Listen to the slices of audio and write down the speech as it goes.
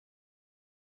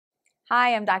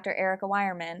Hi, I'm Dr. Erica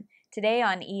Wireman. Today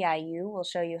on EIU, we'll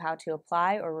show you how to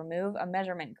apply or remove a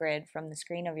measurement grid from the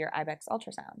screen of your IBEX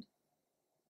ultrasound.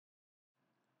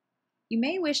 You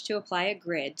may wish to apply a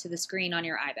grid to the screen on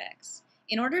your IBEX.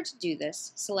 In order to do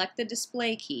this, select the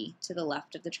display key to the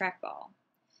left of the trackball.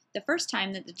 The first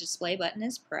time that the display button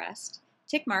is pressed,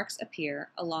 tick marks appear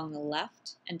along the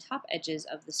left and top edges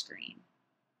of the screen.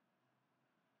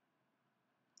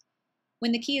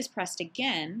 When the key is pressed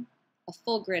again, a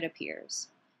full grid appears.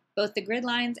 Both the grid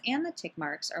lines and the tick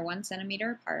marks are 1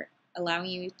 centimeter apart, allowing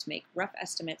you to make rough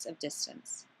estimates of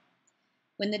distance.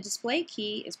 When the display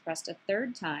key is pressed a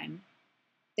third time,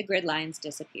 the grid lines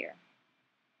disappear.